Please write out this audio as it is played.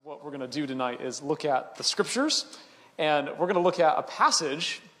going to do tonight is look at the scriptures, and we're going to look at a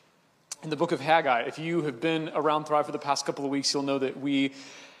passage in the book of Haggai. If you have been around Thrive for the past couple of weeks, you'll know that we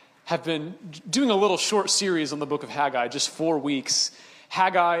have been doing a little short series on the book of Haggai, just 4 weeks.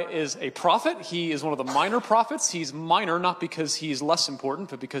 Haggai is a prophet. He is one of the minor prophets. He's minor not because he's less important,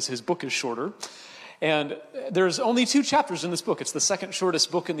 but because his book is shorter. And there's only 2 chapters in this book. It's the second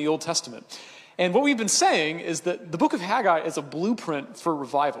shortest book in the Old Testament. And what we've been saying is that the book of Haggai is a blueprint for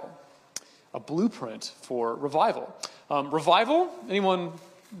revival. A blueprint for revival. Revival, anyone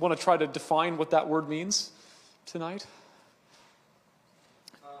want to try to define what that word means tonight?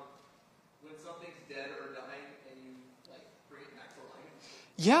 When something's dead or dying and you bring it back to life.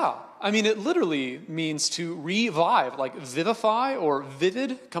 Yeah, I mean, it literally means to revive, like vivify or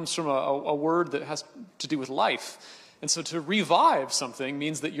vivid comes from a word that has to do with life. And so to revive something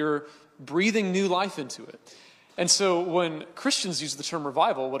means that you're breathing new life into it. And so when Christians use the term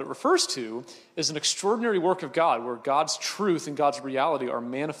revival, what it refers to is an extraordinary work of God where God's truth and God's reality are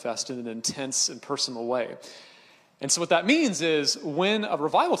manifest in an intense and personal way. And so what that means is when a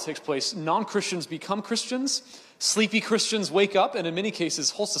revival takes place, non-Christians become Christians, sleepy Christians wake up, and in many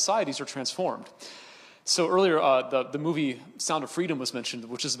cases, whole societies are transformed. So earlier, the movie Sound of Freedom was mentioned,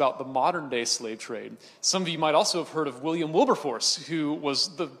 which is about the modern-day slave trade. Some of you might also have heard of William Wilberforce, who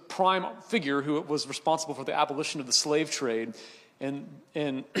was the prime figure who was responsible for the abolition of the slave trade in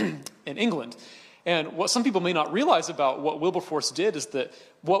England. And what some people may not realize about what Wilberforce did is that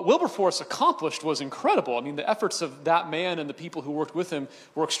what Wilberforce accomplished was incredible. I mean, the efforts of that man and the people who worked with him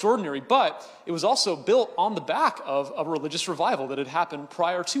were extraordinary, but it was also built on the back of a religious revival that had happened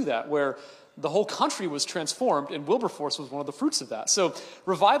prior to that, where the whole country was transformed, and Wilberforce was one of the fruits of that. So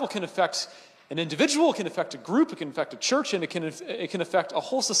revival can affect an individual, it can affect a group, it can affect a church, and it can affect a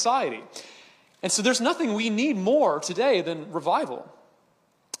whole society. And so there's nothing we need more today than revival.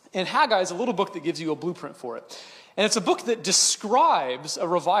 And Haggai is a little book that gives you a blueprint for it. And it's a book that describes a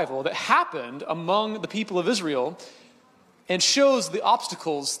revival that happened among the people of Israel and shows the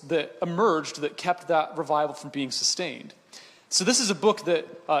obstacles that emerged that kept that revival from being sustained. So this is a book that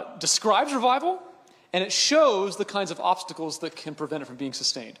describes revival, and it shows the kinds of obstacles that can prevent it from being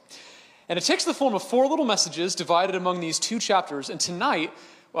sustained. And it takes the form of 4 little messages divided among these 2 chapters. And tonight,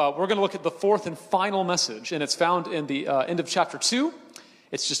 we're going to look at the 4th and final message, and it's found in the end of chapter 2.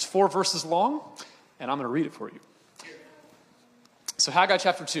 It's just 4 verses long, and I'm going to read it for you. So Haggai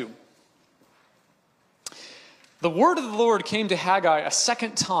chapter 2. The word of the Lord came to Haggai a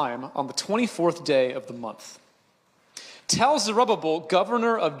second time on the 24th day of the month. Tell Zerubbabel,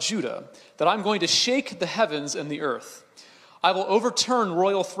 governor of Judah, that I'm going to shake the heavens and the earth. I will overturn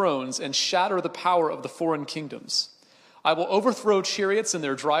royal thrones and shatter the power of the foreign kingdoms. I will overthrow chariots and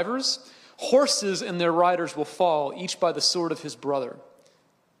their drivers. Horses and their riders will fall, each by the sword of his brother.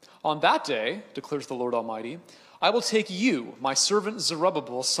 On that day, declares the Lord Almighty, I will take you, my servant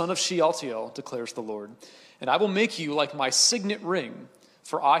Zerubbabel, son of Shealtiel, declares the Lord, and I will make you like my signet ring,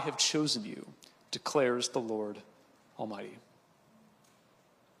 for I have chosen you, declares the Lord Almighty.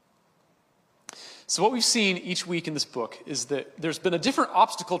 So what we've seen each week in this book is that there's been a different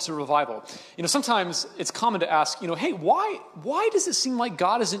obstacle to revival. Sometimes it's common to ask, hey, why does it seem like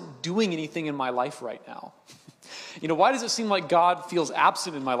God isn't doing anything in my life right now? Why does it seem like God feels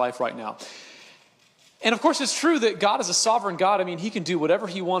absent in my life right now? And of course, it's true that God is a sovereign God. I mean, he can do whatever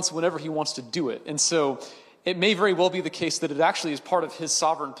he wants, whenever he wants to do it. And so it may very well be the case that it actually is part of his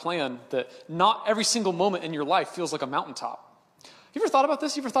sovereign plan that not every single moment in your life feels like a mountaintop. You ever thought about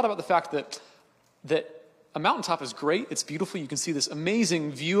this? You ever thought about the fact that a mountaintop is great, it's beautiful, you can see this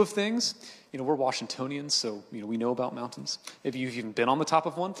amazing view of things. We're Washingtonians, so we know about mountains. Maybe you've even been on the top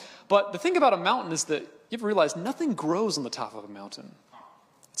of one. But the thing about a mountain is that you ever realize nothing grows on the top of a mountain.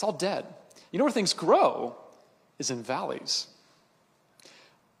 It's all dead. Where things grow is in valleys.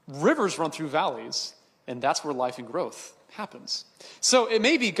 Rivers run through valleys, and that's where life and growth happens. So it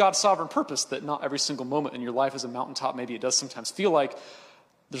may be God's sovereign purpose that not every single moment in your life is a mountaintop. Maybe it does sometimes feel like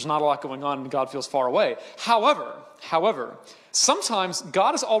there's not a lot going on and God feels far away. However, sometimes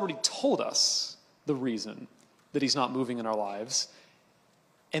God has already told us the reason that he's not moving in our lives,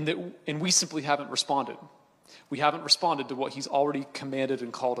 and we simply haven't responded. We haven't responded to what he's already commanded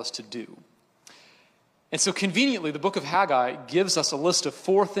and called us to do. And so conveniently, the book of Haggai gives us a list of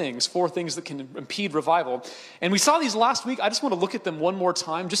 4 things that can impede revival. And we saw these last week. I just want to look at them one more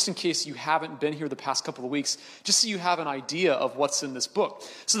time, just in case you haven't been here the past couple of weeks, just so you have an idea of what's in this book.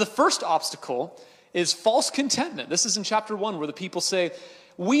 So the first obstacle is false contentment. This is in chapter 1, where the people say,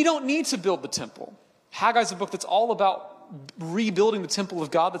 we don't need to build the temple. Haggai's a book that's all about rebuilding the temple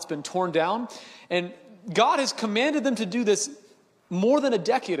of God that's been torn down. And God has commanded them to do this more than a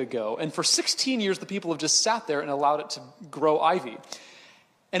decade ago, and for 16 years the people have just sat there and allowed it to grow ivy.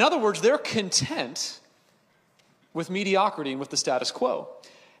 In other words, they're content with mediocrity and with the status quo.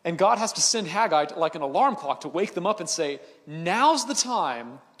 And God has to send Haggai like an alarm clock to wake them up and say, now's the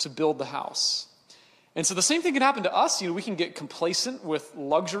time to build the house. And so the same thing can happen to us. We can get complacent with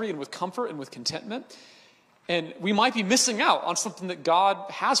luxury and with comfort and with contentment. And we might be missing out on something that God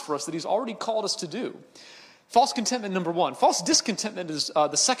has for us that he's already called us to do. False contentment, number one. False discontentment is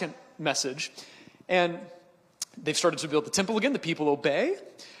the second message. And they've started to build the temple again. The people obey.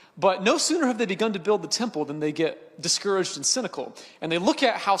 But no sooner have they begun to build the temple than they get discouraged and cynical. And they look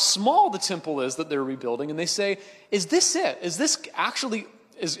at how small the temple is that they're rebuilding, and they say, is this it? Is this actually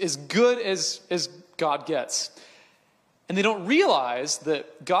as good as God gets? And they don't realize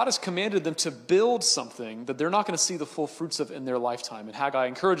that God has commanded them to build something that they're not going to see the full fruits of in their lifetime. And Haggai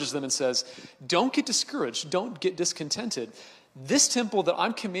encourages them and says, don't get discouraged. Don't get discontented. This temple that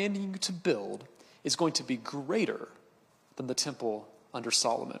I'm commanding you to build is going to be greater than the temple under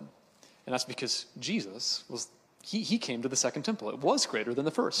Solomon. And that's because Jesus he came to the second temple. It was greater than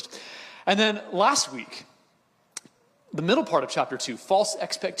the first. And then last week, the middle part of chapter 2, false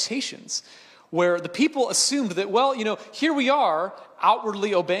expectations, where the people assumed that, well, here we are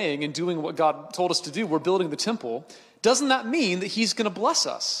outwardly obeying and doing what God told us to do. We're building the temple. Doesn't that mean that he's going to bless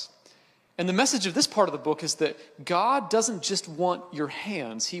us? And the message of this part of the book is that God doesn't just want your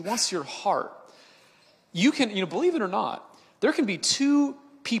hands. He wants your heart. You can, believe it or not, there can be two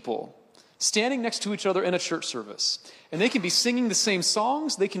people standing next to each other in a church service, and they can be singing the same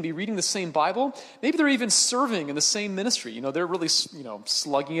songs, they can be reading the same Bible, maybe they're even serving in the same ministry. They're really,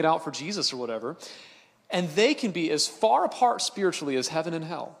 slugging it out for Jesus or whatever, and they can be as far apart spiritually as heaven and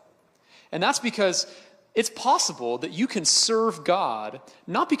hell. And that's because it's possible that you can serve God,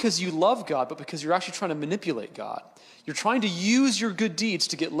 not because you love God, but because you're actually trying to manipulate God. You're trying to use your good deeds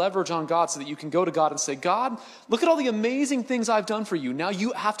to get leverage on God so that you can go to God and say, God, look at all the amazing things I've done for you. Now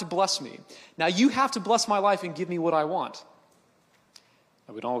you have to bless me. Now you have to bless my life and give me what I want.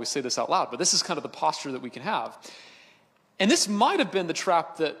 Now, we don't always say this out loud, but this is kind of the posture that we can have. And this might have been the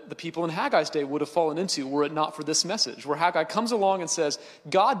trap that the people in Haggai's day would have fallen into were it not for this message, where Haggai comes along and says,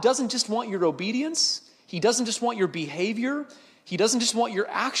 God doesn't just want your obedience. He doesn't just want your behavior. He doesn't just want your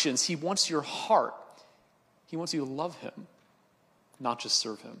actions. He wants your heart. He wants you to love him, not just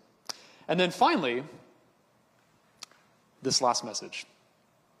serve him. And then finally, this last message.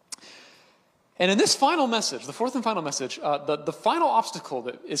 And in this final message, the fourth and final message, the final obstacle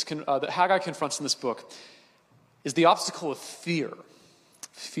that Haggai confronts in this book is the obstacle of fear.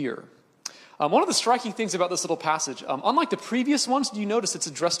 Fear. One of the striking things about this little passage, unlike the previous ones, you notice it's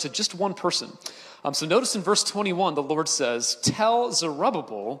addressed to just one person. So notice in verse 21, the Lord says, tell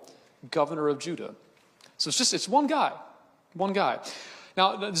Zerubbabel, governor of Judah. So it's one guy.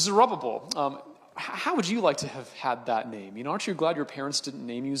 Now, Zerubbabel, how would you like to have had that name? Aren't you glad your parents didn't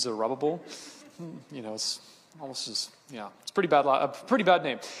name you Zerubbabel? It's almost just, it's a pretty bad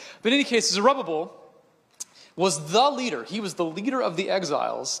name. But in any case, Zerubbabel was the leader. He was the leader of the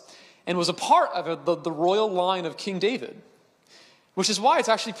exiles and was a part of the royal line of King David, which is why it's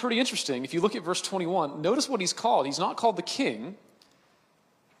actually pretty interesting. If you look at verse 21, notice what he's called. He's not called the king.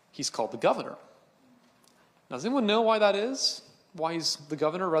 He's called the governor. Now, does anyone know why that is? Why he's the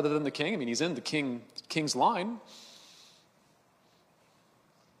governor rather than the king? He's in the king's line.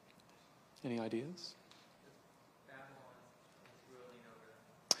 Any ideas?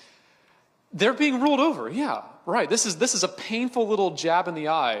 They're being ruled over. Yeah, right. This is a painful little jab in the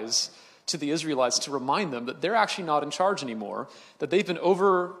eyes to the Israelites to remind them that they're actually not in charge anymore, that they've been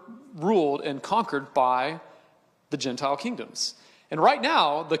overruled and conquered by the Gentile kingdoms. And right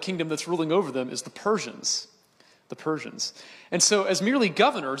now, the kingdom that's ruling over them is the Persians. And so as merely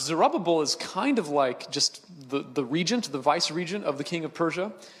governor, Zerubbabel is kind of like just the regent, the vice-regent of the king of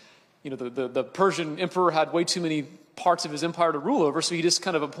Persia. The Persian emperor had way too many parts of his empire to rule over, so he just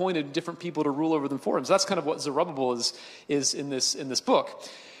kind of appointed different people to rule over them for him. So that's kind of what Zerubbabel is in this book.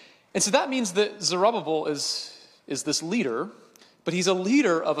 And so that means that Zerubbabel is this leader, but he's a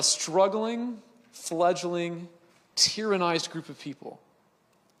leader of a struggling, fledgling, tyrannized group of people.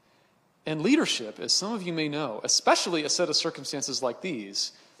 And leadership, as some of you may know, especially a set of circumstances like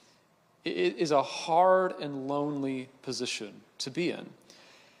these, is a hard and lonely position to be in.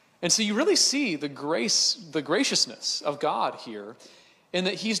 And so you really see the graciousness of God here in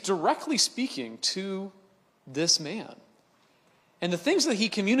that he's directly speaking to this man. And the things that he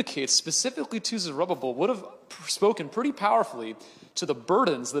communicates specifically to Zerubbabel would have spoken pretty powerfully to the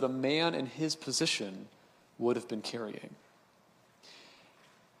burdens that a man in his position would have been carrying.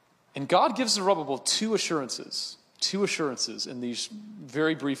 And God gives Zerubbabel two assurances. Two assurances in these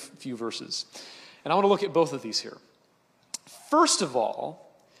very brief few verses. And I want to look at both of these here. First of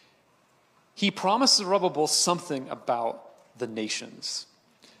all, he promised Zerubbabel something about the nations.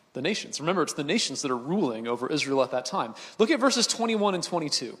 The nations. Remember, it's the nations that are ruling over Israel at that time. Look at verses 21 and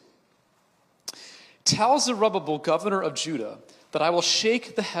 22. Tell Zerubbabel, governor of Judah, that I will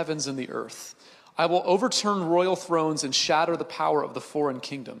shake the heavens and the earth. I will overturn royal thrones and shatter the power of the foreign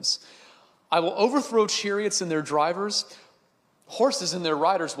kingdoms. I will overthrow chariots and their drivers. Horses and their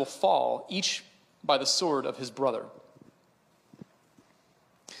riders will fall, each by the sword of his brother.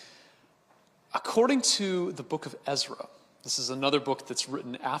 According to the book of Ezra, this is another book that's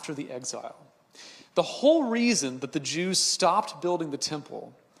written after the exile, the whole reason that the Jews stopped building the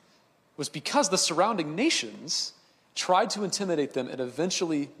temple was because the surrounding nations tried to intimidate them and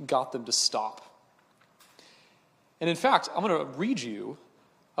eventually got them to stop. And in fact, I'm going to read you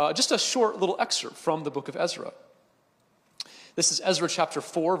just a short little excerpt from the book of Ezra. This is Ezra chapter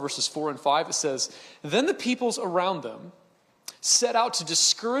 4, verses 4 and 5. It says, "Then the peoples around them set out to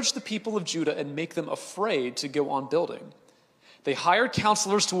discourage the people of Judah and make them afraid to go on building. They hired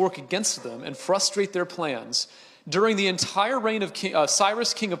counselors to work against them and frustrate their plans during the entire reign of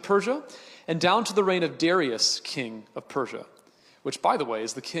Cyrus, king of Persia, and down to the reign of Darius, king of Persia," which, by the way,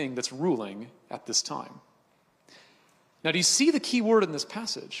 is the king that's ruling at this time. Now, do you see the key word in this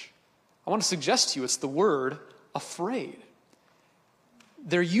passage? I want to suggest to you it's the word afraid.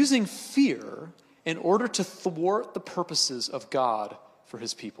 They're using fear in order to thwart the purposes of God for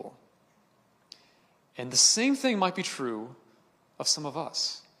his people. And the same thing might be true of some of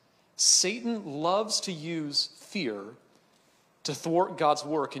us. Satan loves to use fear to thwart God's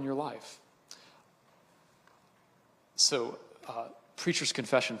work in your life. So, preacher's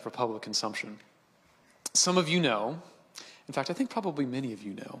confession for public consumption. Some of you know, in fact, I think probably many of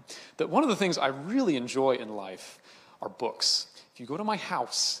you know, that one of the things I really enjoy in life are books. If you go to my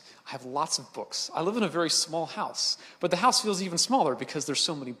house, I have lots of books. I live in a very small house, but the house feels even smaller because there's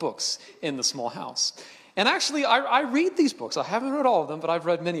so many books in the small house. And actually, I read these books. I haven't read all of them, but I've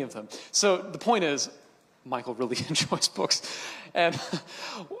read many of them. So the point is, Michael really enjoys books. And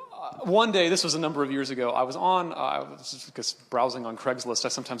one day, this was a number of years ago, I was just browsing on Craigslist. I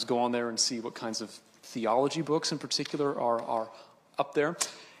sometimes go on there and see what kinds of theology books in particular are up there.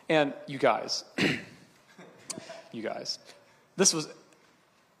 And you guys, this was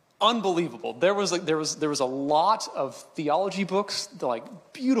unbelievable. There was a lot of theology books, like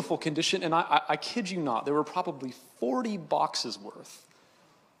beautiful condition, and I kid you not, there were probably 40 boxes worth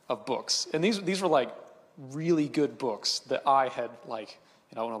of books. And these were like really good books that I had like,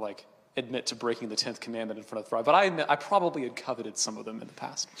 I don't want to admit to breaking the 10th commandment in front of Thrive, but I admit I probably had coveted some of them in the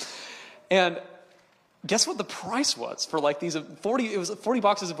past. And guess what the price was for like these 40, it was 40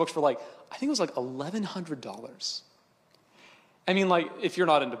 boxes of books for I think it was like $1,100. I mean, if you're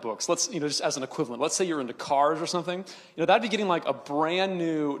not into books, just as an equivalent, let's say you're into cars or something, that'd be getting like a brand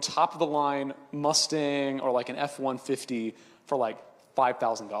new top-of-the-line Mustang or like an F-150 for like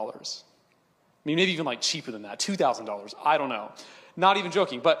 $5,000. I mean, maybe even like cheaper than that, $2,000. I don't know. Not even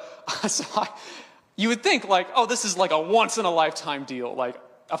joking. But you would think this is like a once-in-a-lifetime deal.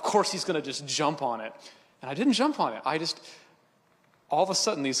 Of course he's going to just jump on it. And I didn't jump on it. All of a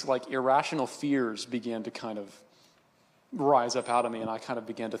sudden, these irrational fears began to kind of rise up out of me, and I kind of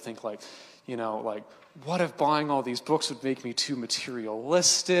began to think what if buying all these books would make me too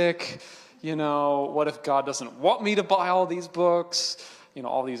materialistic? What if God doesn't want me to buy all these books?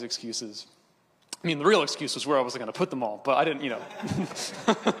 All these excuses. I mean, the real excuse was where I was going to put them all, but I didn't,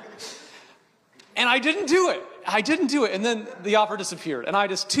 And I didn't do it. And then the offer disappeared.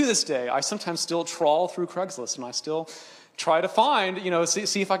 And to this day, I sometimes still trawl through Craigslist, and I still try to find,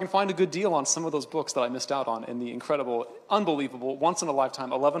 see if I can find a good deal on some of those books that I missed out on in the incredible, unbelievable,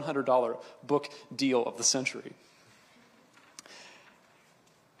 once-in-a-lifetime, $1,100 book deal of the century.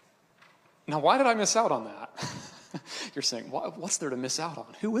 Now, why did I miss out on that? You're saying, what's there to miss out on?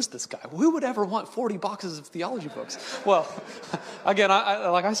 Who is this guy? Who would ever want 40 boxes of theology books? Well, again,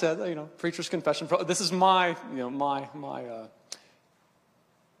 like I said, preacher's confession. This is my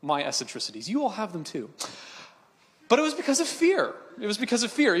eccentricities. You all have them too. But it was because of fear.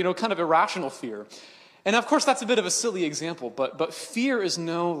 Kind of irrational fear. And of course, that's a bit of a silly example, but fear is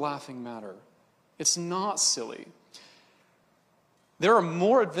no laughing matter. It's not silly. There are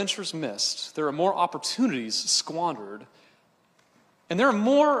more adventures missed, there are more opportunities squandered, and there are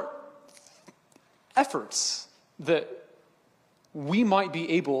more efforts that we might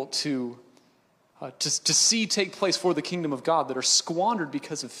be able to see take place for the kingdom of God that are squandered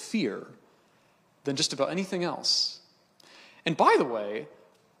because of fear than just about anything else. And by the way,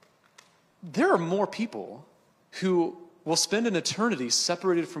 there are more people who will spend an eternity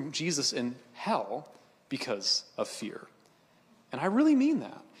separated from Jesus in hell because of fear. And I really mean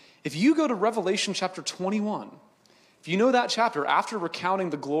that. If you go to Revelation chapter 21, if you know that chapter, after recounting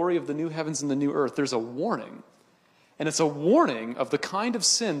the glory of the new heavens and the new earth, there's a warning. And it's a warning of the kind of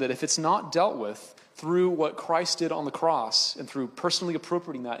sin that if it's not dealt with through what Christ did on the cross and through personally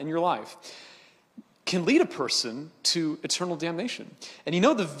appropriating that in your life, can lead a person to eternal damnation. And you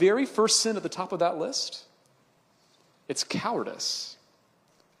know the very first sin at the top of that list? It's cowardice.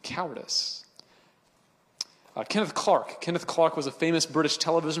 Cowardice. Kenneth Clark was a famous British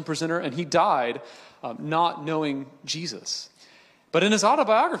television presenter, and he died not knowing Jesus. But in his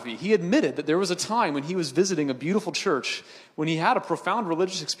autobiography, he admitted that there was a time when he was visiting a beautiful church when he had a profound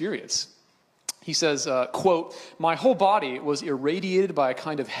religious experience. He says, quote, "My whole body was irradiated by a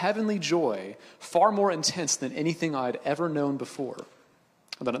kind of heavenly joy, far more intense than anything I'd ever known before,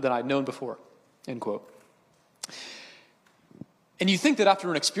 than I'd known before," end quote. And you think that after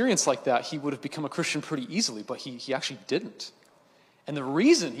an experience like that, he would have become a Christian pretty easily, but he actually didn't. And the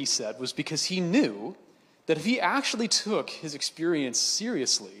reason, he said, was because he knew that if he actually took his experience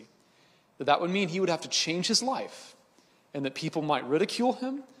seriously, that would mean he would have to change his life, and that people might ridicule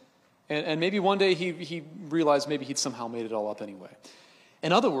him, and maybe one day he realized maybe he'd somehow made it all up anyway.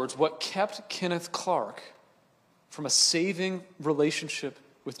 In other words, what kept Kenneth Clark from a saving relationship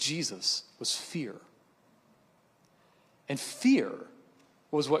with Jesus was fear. And fear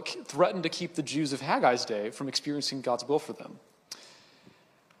was what threatened to keep the Jews of Haggai's day from experiencing God's will for them.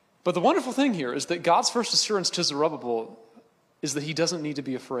 But the wonderful thing here is that God's first assurance to Zerubbabel is that he doesn't need to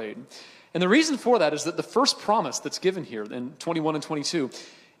be afraid. And the reason for that is that the first promise that's given here in 21 and 22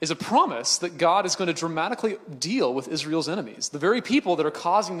 is a promise that God is going to dramatically deal with Israel's enemies, the very people that are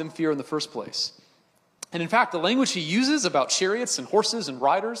causing them fear in the first place. And in fact, the language he uses about chariots and horses and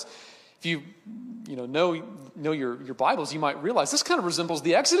riders, if you know your Bibles, you might realize this kind of resembles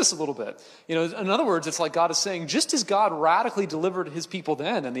the Exodus a little bit. In other words, it's like God is saying, just as God radically delivered his people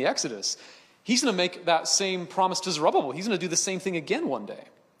then in the Exodus, he's going to make that same promise to Zerubbabel. He's going to do the same thing again one day.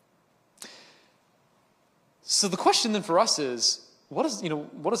 So the question then for us is, what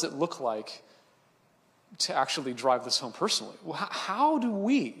does it look like to actually drive this home personally? Well, how do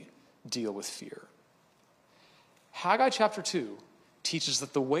we deal with fear? Haggai chapter 2 teaches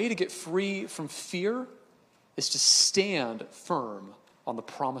that the way to get free from fear is to stand firm on the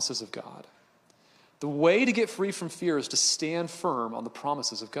promises of God. The way to get free from fear is to stand firm on the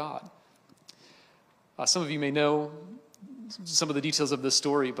promises of God. Some of you may know some of the details of this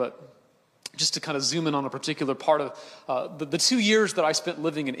story, but just to kind of zoom in on a particular part of the 2 years that I spent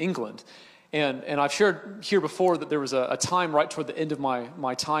living in England. And I've shared here before that there was a time right toward the end of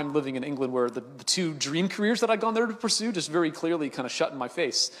my time living in England where the two dream careers that I'd gone there to pursue just very clearly kind of shut in my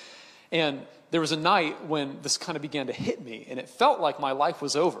face. And there was a night when this kind of began to hit me, and it felt like my life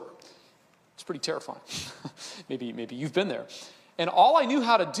was over. It's pretty terrifying. maybe you've been there. And all I knew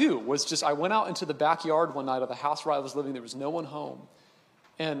how to do was I went out into the backyard one night of the house where I was living. There was no one home.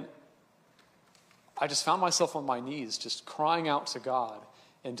 And I just found myself on my knees just crying out to God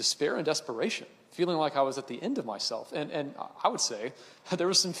in despair and desperation, feeling like I was at the end of myself. And I would say there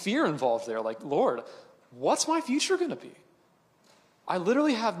was some fear involved there, like, Lord, what's my future going to be? I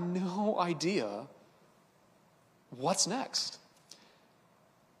literally have no idea what's next.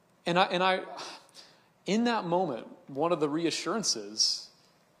 And I in that moment, one of the reassurances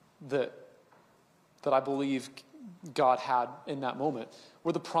that I believe God had in that moment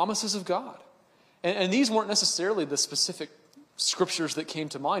were the promises of God. And these weren't necessarily the specific scriptures that came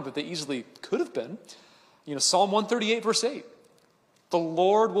to mind, but they easily could have been. Psalm 138, verse 8. The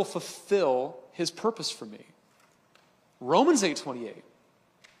Lord will fulfill his purpose for me. Romans 8:28.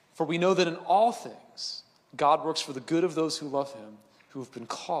 For we know that in all things, God works for the good of those who love him, who have been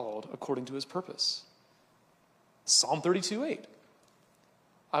called according to his purpose. Psalm 32:8.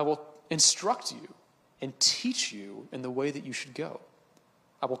 I will instruct you and teach you in the way that you should go.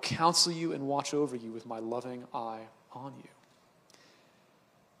 I will counsel you and watch over you with my loving eye on you.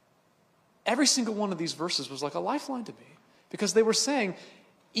 Every single one of these verses was like a lifeline to me, because they were saying,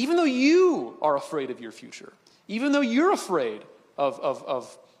 even though you are afraid of your future, even though you're afraid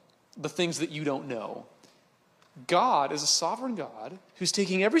of the things that you don't know, God is a sovereign God who's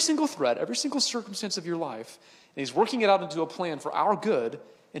taking every single threat, every single circumstance of your life, and he's working it out into a plan for our good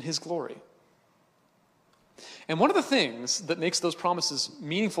and his glory. And one of the things that makes those promises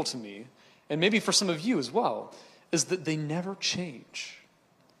meaningful to me, and maybe for some of you as well, is that they never change.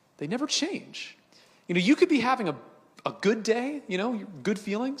 They never change. You could be having a good day, good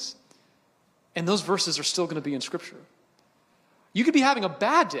feelings, and those verses are still going to be in Scripture. You could be having a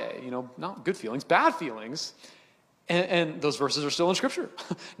bad day, not good feelings, bad feelings, And those verses are still in Scripture.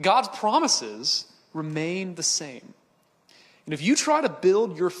 God's promises remain the same. And if you try to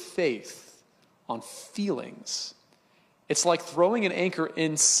build your faith on feelings, it's like throwing an anchor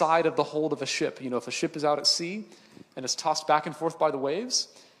inside of the hold of a ship. If a ship is out at sea and it's tossed back and forth by the waves,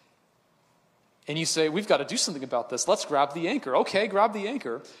 and you say, we've got to do something about this. Let's grab the anchor. Okay, grab the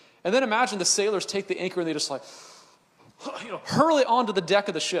anchor. And then imagine the sailors take the anchor and they just hurl it onto the deck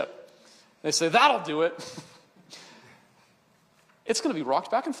of the ship. They say, that'll do it. It's going to be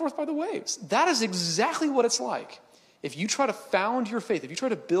rocked back and forth by the waves. That is exactly what it's like. If you try to found your faith, if you try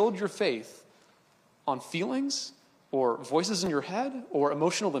to build your faith on feelings or voices in your head or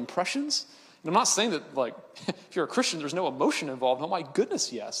emotional impressions, and I'm not saying that, if you're a Christian, there's no emotion involved. Oh my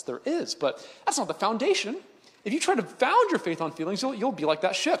goodness, yes, there is. But that's not the foundation. If you try to found your faith on feelings, you'll be like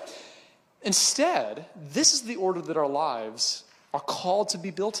that ship. Instead, this is the order that our lives are called to be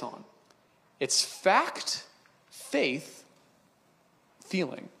built on. It's fact, faith,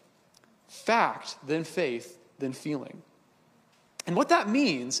 feeling. Fact, then faith, then feeling. And what that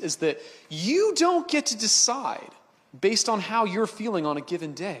means is that you don't get to decide, based on how you're feeling on a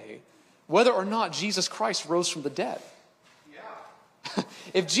given day, whether or not Jesus Christ rose from the dead. Yeah.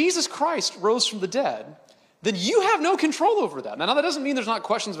 If Jesus Christ rose from the dead, then you have no control over that. Now, that doesn't mean there's not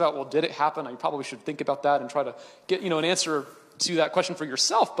questions about, well, did it happen? You probably should think about that and try to get, an answer to that question for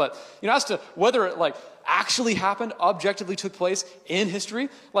yourself. But, as to whether it, actually happened, objectively took place in history,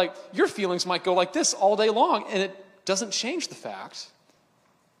 your feelings might go like this all day long, and it doesn't change the fact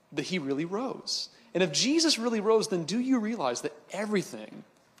that he really rose. And if Jesus really rose, then do you realize that everything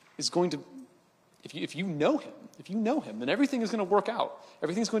is going to, if you know him, then everything is going to work out.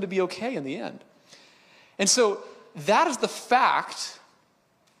 Everything's going to be okay in the end. And so that is the fact,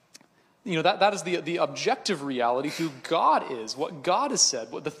 that is the objective reality, who God is, what God has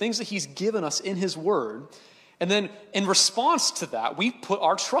said, what the things that he's given us in his word. And then in response to that, we put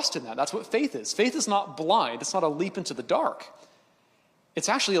our trust in that. That's what faith is. Faith is not blind. It's not a leap into the dark. It's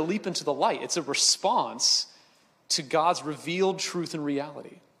actually a leap into the light. It's a response to God's revealed truth and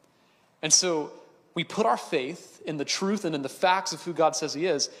reality. And so we put our faith in the truth and in the facts of who God says he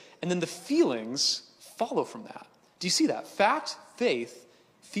is, and then the feelings follow from that. Do you see that? Fact, faith,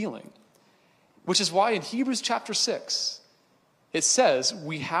 feeling. Which is why in Hebrews chapter 6, it says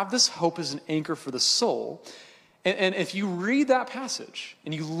we have this hope as an anchor for the soul. And if you read that passage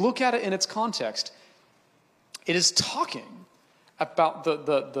and you look at it in its context, it is talking about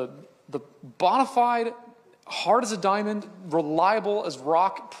the bona fide, hard as a diamond, reliable as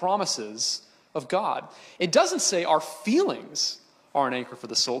rock promises of God. It doesn't say our feelings are an anchor for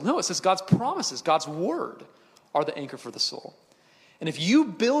the soul. No, it says God's promises, God's word are the anchor for the soul. And if you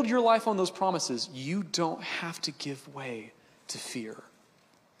build your life on those promises, you don't have to give way to fear.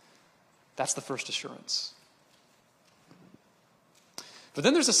 That's the first assurance. But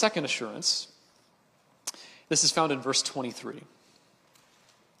then there's a second assurance. This is found in verse 23.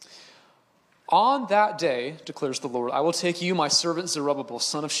 On that day, declares the Lord, I will take you, my servant Zerubbabel,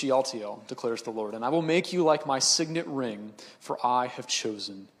 son of Shealtiel, declares the Lord, and I will make you like my signet ring, for I have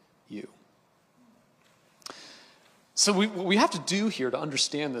chosen you. So what we have to do here to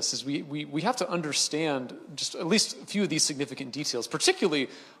understand this is we have to understand just at least a few of these significant details, particularly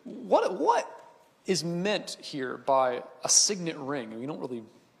what is meant here by a signet ring. We don't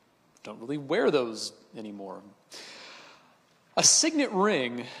really wear those anymore. A signet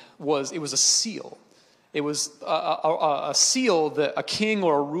ring was a seal. It was a seal that a king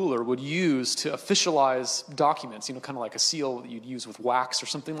or a ruler would use to officialize documents, kind of like a seal that you'd use with wax or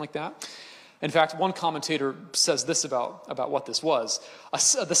something like that. In fact, one commentator says this about what this was.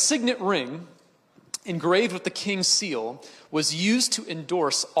 The signet ring, engraved with the king's seal, was used to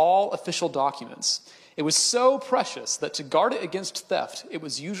endorse all official documents. It was so precious that to guard it against theft, it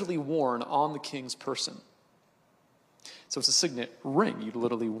was usually worn on the king's person. So it's a signet ring. You'd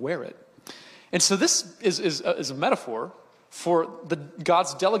literally wear it. And so this is a metaphor for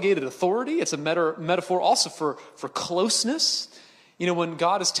God's delegated authority. It's a metaphor also for closeness. When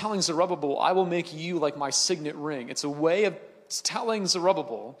God is telling Zerubbabel, I will make you like my signet ring, it's a way of telling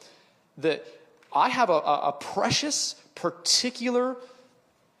Zerubbabel that I have a precious, particular,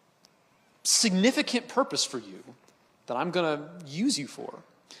 significant purpose for you that I'm going to use you for.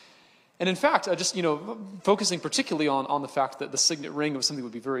 And in fact, just, focusing particularly on the fact that the signet ring was something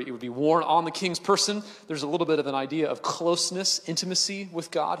it would be worn on the king's person. There's a little bit of an idea of closeness, intimacy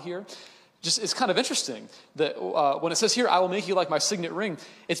with God here. It's kind of interesting that when it says here, I will make you like my signet ring,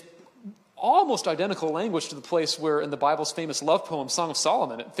 it's almost identical language to the place where in the Bible's famous love poem, Song of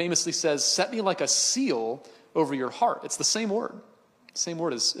Solomon, it famously says, set me like a seal over your heart. It's the same word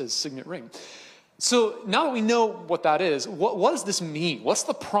as signet ring. So now that we know what that is, what does this mean? What's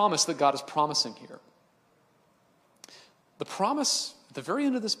the promise that God is promising here? The promise at the very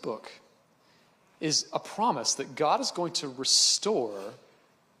end of this book is a promise that God is going to restore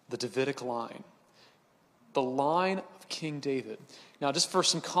the Davidic line, the line of King David. Now, just for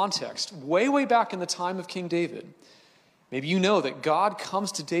some context, way back in the time of King David, maybe you know that God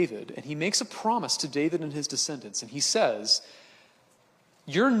comes to David and he makes a promise to David and his descendants. And he says,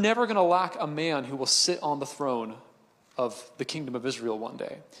 you're never going to lack a man who will sit on the throne of the kingdom of Israel one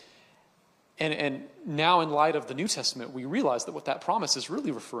day. And now in light of the New Testament, we realize that what that promise is really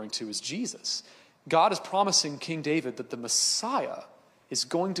referring to is Jesus. God is promising King David that the Messiah is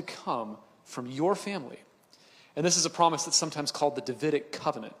going to come from your family. And this is a promise that's sometimes called the Davidic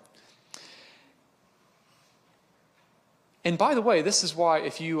covenant. And by the way, this is why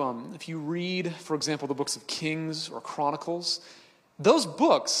if you read, for example, the books of Kings or Chronicles, those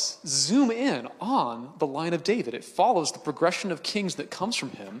books zoom in on the line of David. It follows the progression of kings that comes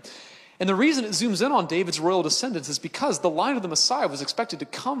from him. And the reason it zooms in on David's royal descendants is because the line of the Messiah was expected to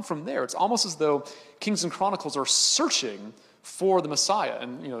come from there. It's almost as though Kings and Chronicles are searching for the Messiah.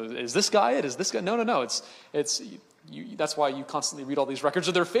 And, is this guy it? Is this guy? No. That's why you constantly read all these records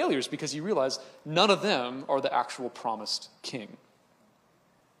of their failures, because you realize none of them are the actual promised king.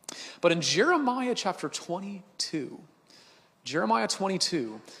 But in Jeremiah chapter 22,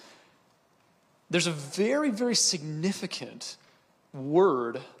 there's a very very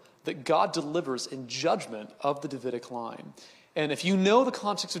word that God delivers in judgment of the Davidic line. And if you know the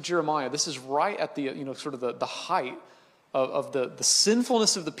context of Jeremiah, this is right at the sort of the height of the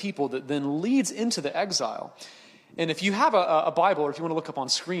sinfulness of the people that then leads into the exile. And if you have a Bible, or if you want to look up on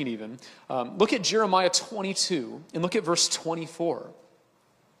screen even, look at Jeremiah 22 and look at verse 24.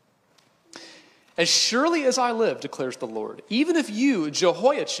 As surely as I live, declares the Lord, even if you,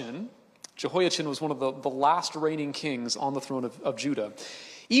 Jehoiachin was one of the last reigning kings on the throne of Judah,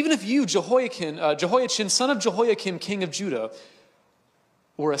 even if you, Jehoiachin, son of Jehoiakim, king of Judah,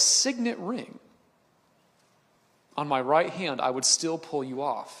 were a signet ring on my right hand, I would still pull you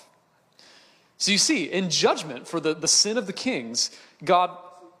off. So you see, in judgment for the sin of the kings, God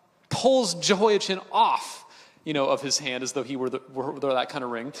pulls Jehoiachin off, of his hand as though he were that kind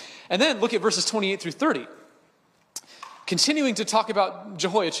of ring. And then look at verses 28 through 30. Continuing to talk about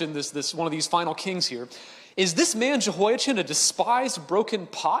Jehoiachin, this one of these final kings here. Is this man Jehoiachin a despised, broken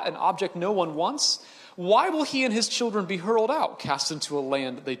pot, an object no one wants? Why will he and his children be hurled out, cast into a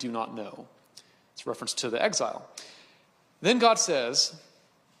land they do not know? It's a reference to the exile. Then God says,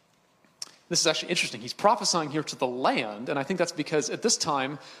 this is actually interesting. He's prophesying here to the land, and I think that's because at this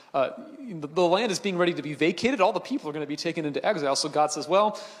time, the land is being ready to be vacated. All the people are going to be taken into exile. So God says,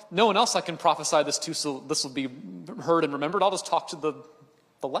 well, no one else I can prophesy this to, so this will be heard and remembered. I'll just talk to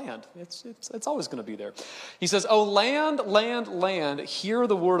the land. It's always going to be there. He says, oh, land, hear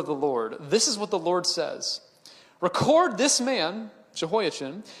the word of the Lord. This is what the Lord says. Record this man,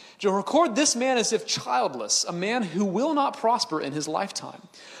 Jehoiachin, record this man as if childless, a man who will not prosper in his lifetime.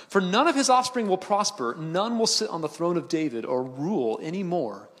 For none of his offspring will prosper, none will sit on the throne of David or rule any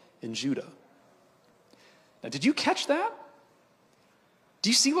more in Judah. Now, did you catch that? Do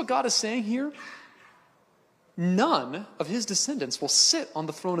you see what God is saying here? None of his descendants will sit on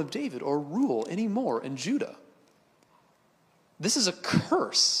the throne of David or rule any more in Judah. This is a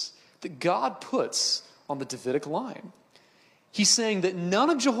curse that God puts on the Davidic line. He's saying that none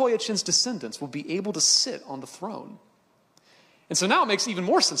of Jehoiachin's descendants will be able to sit on the throne. And so now it makes even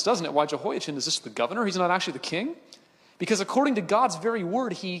more sense, doesn't it, why Jehoiachin is just the governor? He's not actually the king. Because according to God's very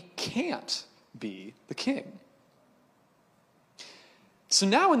word, he can't be the king. So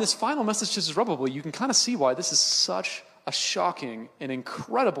now in this final message to Zerubbabel, you can kind of see why this is such a shocking and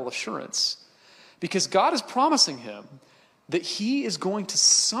incredible assurance. Because God is promising him that he is going to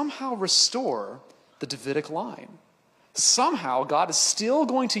somehow restore the Davidic line. Somehow God is still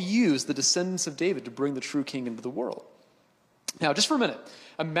going to use the descendants of David to bring the true king into the world. Now, just for a minute,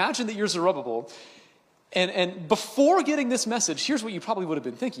 imagine that you're Zerubbabel, and before getting this message, here's what you probably would have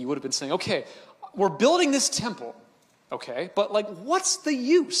been thinking. You would have been saying, okay, we're building this temple, okay, but what's the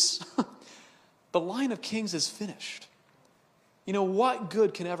use? The line of kings is finished. What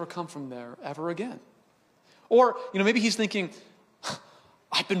good can ever come from there ever again? Or, maybe he's thinking,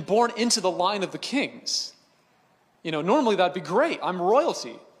 I've been born into the line of the kings. Normally that'd be great. I'm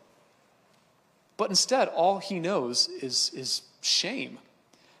royalty. But instead, all he knows is shame.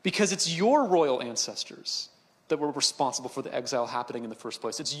 Because it's your royal ancestors that were responsible for the exile happening in the first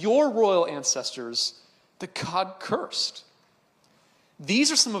place. It's your royal ancestors that God cursed.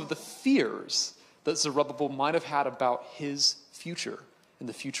 These are some of the fears that Zerubbabel might have had about his future and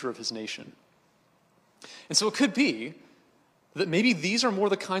the future of his nation. And so it could be that maybe these are more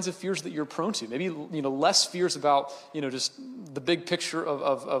the kinds of fears that you're prone to. Maybe, less fears about, just the big picture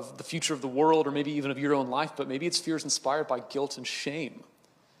of the future of the world or maybe even of your own life, but maybe it's fears inspired by guilt and shame.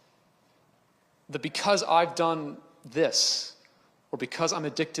 That because I've done this, or because I'm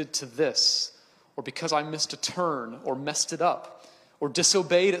addicted to this, or because I missed a turn or messed it up, or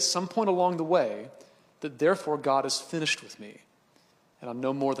disobeyed at some point along the way, that therefore God is finished with me, and I'm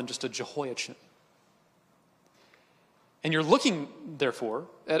no more than just a Jehoiachin. And you're looking, therefore,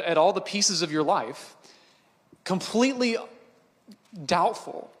 at all the pieces of your life, completely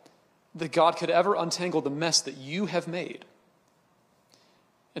doubtful that God could ever untangle the mess that you have made.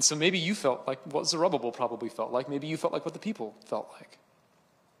 And so maybe you felt like what Zerubbabel probably felt like. Maybe you felt like what the people felt like.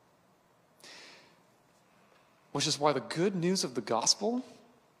 Which is why the good news of the gospel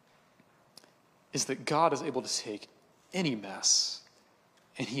is that God is able to take any mess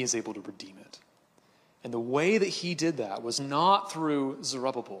and he is able to redeem it. And the way that he did that was not through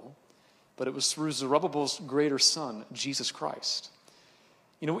Zerubbabel, but it was through Zerubbabel's greater son, Jesus Christ.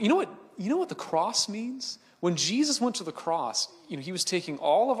 You know what the cross means? When Jesus went to the cross, he was taking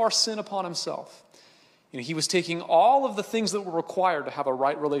all of our sin upon himself. He was taking all of the things that were required to have a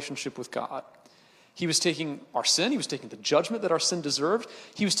right relationship with God. He was taking our sin. He was taking the judgment that our sin deserved.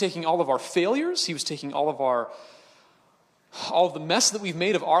 He was taking all of our failures. He was taking all of the mess that we've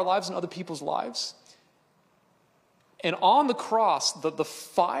made of our lives and other people's lives. And on the cross, the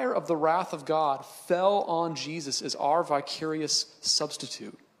fire of the wrath of God fell on Jesus as our vicarious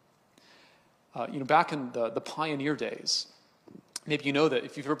substitute. Back in the pioneer days, maybe you know that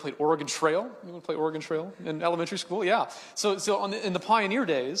if you've ever played Oregon Trail, you want to play Oregon Trail in elementary school? Yeah. So in the pioneer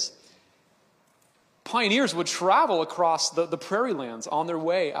days, pioneers would travel across the prairie lands on their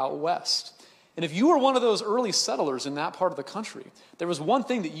way out west. And if you were one of those early settlers in that part of the country, there was one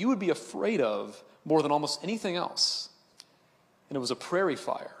thing that you would be afraid of more than almost anything else, and it was a prairie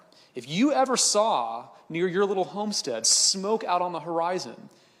fire. If you ever saw near your little homestead smoke out on the horizon,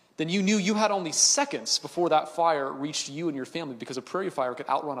 then you knew you had only seconds before that fire reached you and your family, because a prairie fire could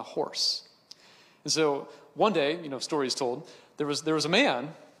outrun a horse. And so one day, story is told, there was a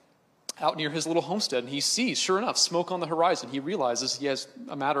man out near his little homestead, and he sees, sure enough, smoke on the horizon. He realizes he has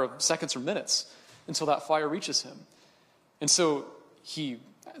a matter of seconds or minutes until that fire reaches him. And so he,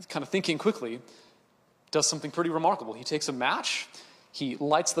 kind of thinking quickly, does something pretty remarkable. He takes a match, he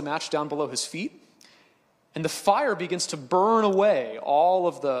lights the match down below his feet, and the fire begins to burn away all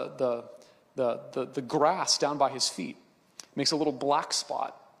of the grass down by his feet. It makes a little black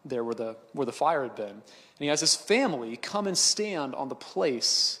spot there where the fire had been. And he has his family come and stand on the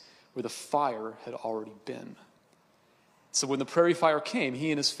place where the fire had already been. So when the prairie fire came,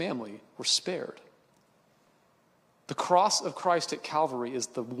 he and his family were spared. The cross of Christ at Calvary is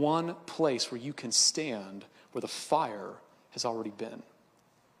the one place where you can stand where the fire has already been,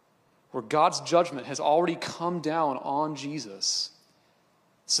 where God's judgment has already come down on Jesus,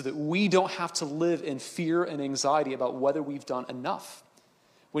 so that we don't have to live in fear and anxiety about whether we've done enough.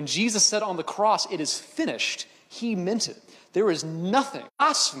 When Jesus said on the cross, "It is finished," he meant it. There is nothing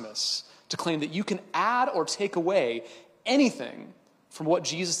blasphemous to claim that you can add or take away anything from what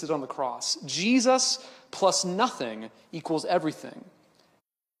Jesus did on the cross. Jesus plus nothing equals everything.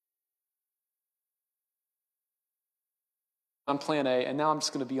 On plan A, and now I'm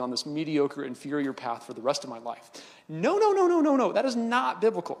just going to be on this mediocre, inferior path for the rest of my life. No. That is not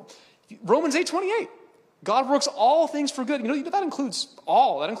biblical. Romans 8:28. God works all things for good. That includes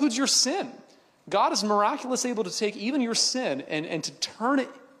all. That includes your sin. God is miraculously able to take even your sin and to turn it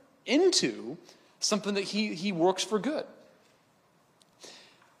into something that he works for good.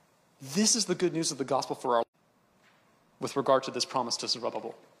 This is the good news of the gospel for our life with regard to this promise to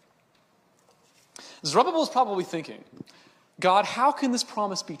Zerubbabel. Zerubbabel is probably thinking, God, how can this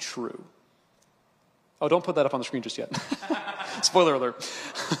promise be true? Oh, don't put that up on the screen just yet. Spoiler alert.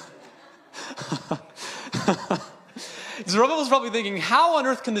 Zerubbabel is probably thinking, how on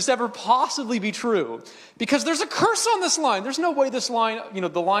earth can this ever possibly be true? Because there's a curse on this line. There's no way this line,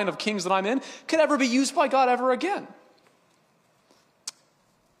 the line of kings that I'm in, could ever be used by God ever again.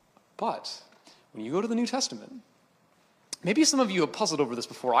 But when you go to the New Testament, maybe some of you have puzzled over this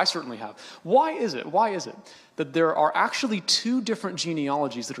before. I certainly have. Why is it that there are actually two different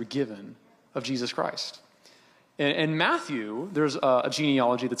genealogies that are given of Jesus Christ? In Matthew, there's a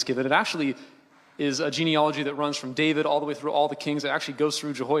genealogy that's given. It actually is a genealogy that runs from David all the way through all the kings. It actually goes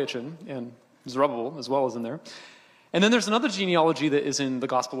through Jehoiachin and Zerubbabel as well as in there. And then there's another genealogy that is in the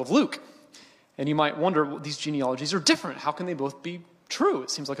Gospel of Luke. And you might wonder, well, these genealogies are different. How can they both be true? It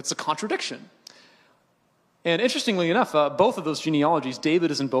seems like it's a contradiction. And interestingly enough, both of those genealogies,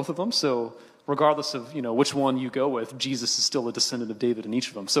 David is in both of them. So regardless of, which one you go with, Jesus is still a descendant of David in each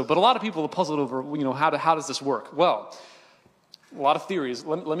of them. So, but a lot of people are puzzled over, how does this work? Well, a lot of theories.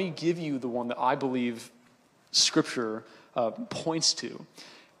 Let me give you the one that I believe Scripture points to,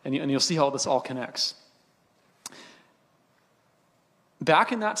 and you'll see how this all connects.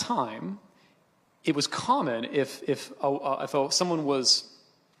 Back in that time, it was common if someone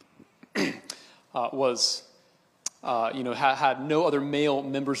had no other male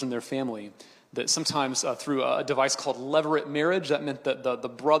members in their family, that sometimes through a device called levirate marriage, that meant that the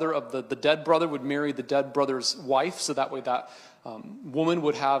brother of the dead brother would marry the dead brother's wife, so that way that woman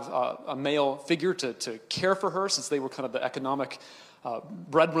would have a male figure to care for her, since they were kind of the economic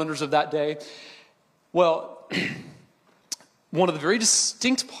breadwinners of that day. Well, one of the very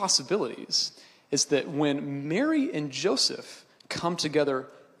distinct possibilities is that when Mary and Joseph come together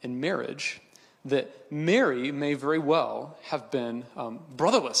in marriage, that Mary may very well have been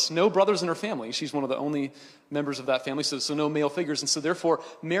brotherless, no brothers in her family. She's one of the only members of that family, so no male figures. And so therefore,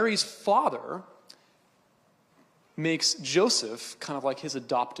 Mary's father makes Joseph kind of like his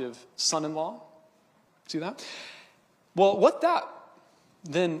adoptive son-in-law. See that? Well, what that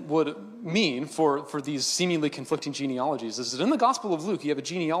then would mean for these seemingly conflicting genealogies is that in the Gospel of Luke, you have a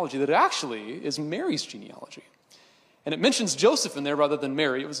genealogy that actually is Mary's genealogy. And it mentions Joseph in there rather than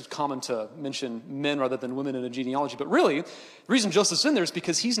Mary. It was common to mention men rather than women in a genealogy. But really, the reason Joseph's in there is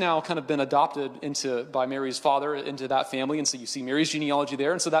because he's now kind of been adopted by Mary's father into that family. And so you see Mary's genealogy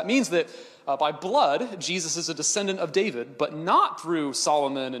there. And so that means that by blood, Jesus is a descendant of David, but not through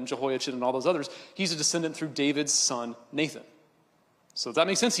Solomon and Jehoiachin and all those others. He's a descendant through David's son, Nathan. So that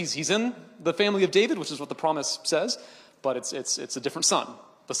makes sense. He's in the family of David, which is what the promise says, but it's a different son,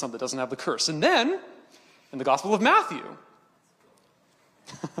 the son that doesn't have the curse. And then, in the Gospel of Matthew,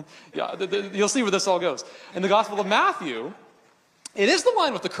 you'll see where this all goes. In the Gospel of Matthew, it is the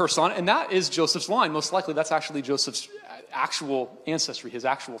line with the curse on it, and that is Joseph's line. Most likely, that's actually Joseph's actual ancestry, his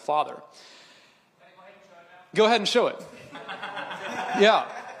actual father. Go ahead and show it. Yeah.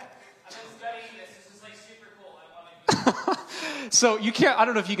 I've been studying this. This is like super cool. I want to. So you can't, I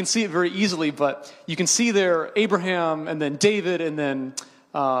don't know if you can see it very easily, but you can see there Abraham and then David and then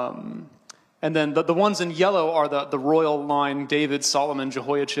the ones in yellow are the royal line, David, Solomon,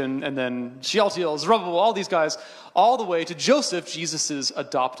 Jehoiachin, and then Shealtiel, Zerubbabel, all these guys, all the way to Joseph, Jesus'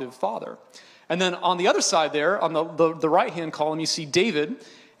 adoptive father. And then on the other side there, on the right-hand column, you see David,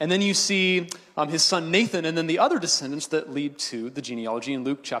 and then you see his son Nathan, and then the other descendants that lead to the genealogy in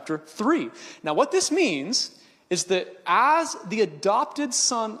Luke chapter 3. Now what this means is that as the adopted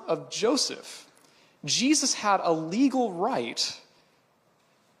son of Joseph, Jesus had a legal right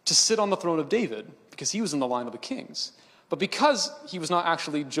to sit on the throne of David because he was in the line of the kings. But because he was not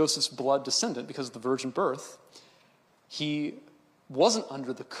actually Joseph's blood descendant, because of the virgin birth, he wasn't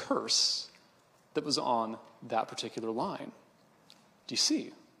under the curse that was on that particular line. Do you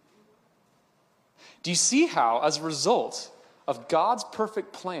see? Do you see how, as a result of God's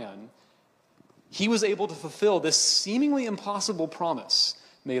perfect plan, he was able to fulfill this seemingly impossible promise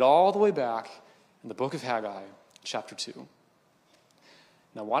made all the way back in the book of Haggai, chapter 2.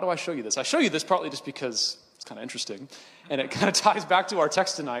 Now, why do I show you this? I show you this partly just because it's kind of interesting, and it kind of ties back to our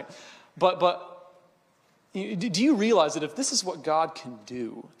text tonight. But do you realize that if this is what God can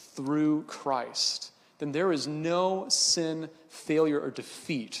do through Christ, then there is no sin, failure, or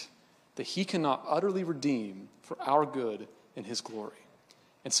defeat that he cannot utterly redeem for our good and his glory.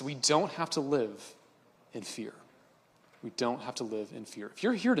 And so we don't have to live in fear. We don't have to live in fear. If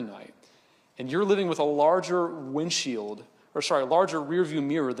you're here tonight and you're living with a larger larger rearview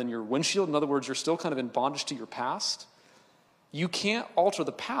mirror than your windshield, in other words, you're still kind of in bondage to your past, you can't alter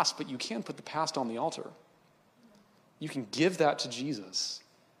the past, but you can put the past on the altar. You can give that to Jesus,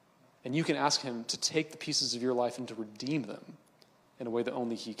 and you can ask him to take the pieces of your life and to redeem them in a way that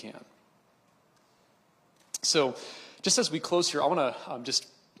only he can. So, just as we close here, I want to just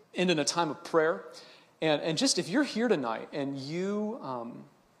end in a time of prayer. And just if you're here tonight and you,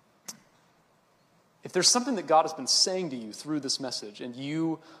 if there's something that God has been saying to you through this message and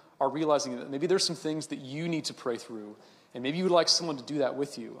you are realizing that maybe there's some things that you need to pray through and maybe you would like someone to do that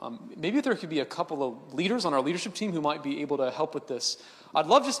with you, maybe there could be a couple of leaders on our leadership team who might be able to help with this. I'd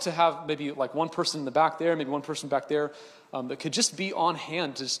love just to have maybe like one person in the back there, maybe one person back there, that could just be on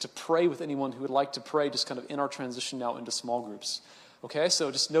hand just to pray with anyone who would like to pray just kind of in our transition now into small groups. Okay,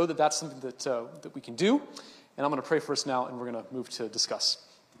 so just know that that's something that we can do. And I'm going to pray for us now, and we're going to move to discuss.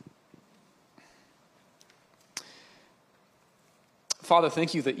 Father,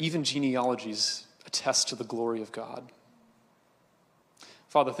 thank you that even genealogies attest to the glory of God.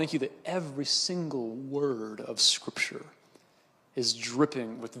 Father, thank you that every single word of Scripture is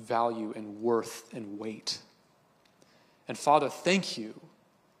dripping with value and worth and weight. And Father, thank you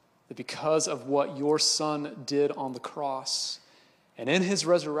that because of what your Son did on the cross and in his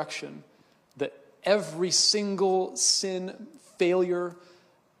resurrection, that every single sin, failure,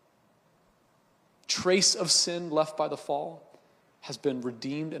 trace of sin left by the fall has been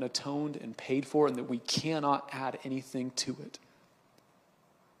redeemed and atoned and paid for, and that we cannot add anything to it.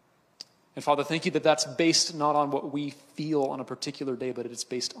 And Father, thank you that that's based not on what we feel on a particular day, but it's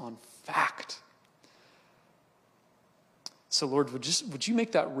based on fact. So Lord, would you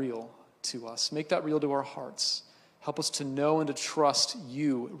make that real to us? Make that real to our hearts. Help us to know and to trust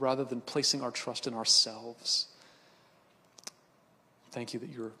you rather than placing our trust in ourselves. Thank you that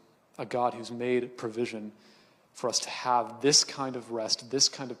you're a God who's made provision for us to have this kind of rest, this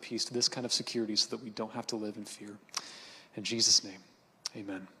kind of peace, this kind of security so that we don't have to live in fear. In Jesus' name,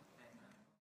 amen.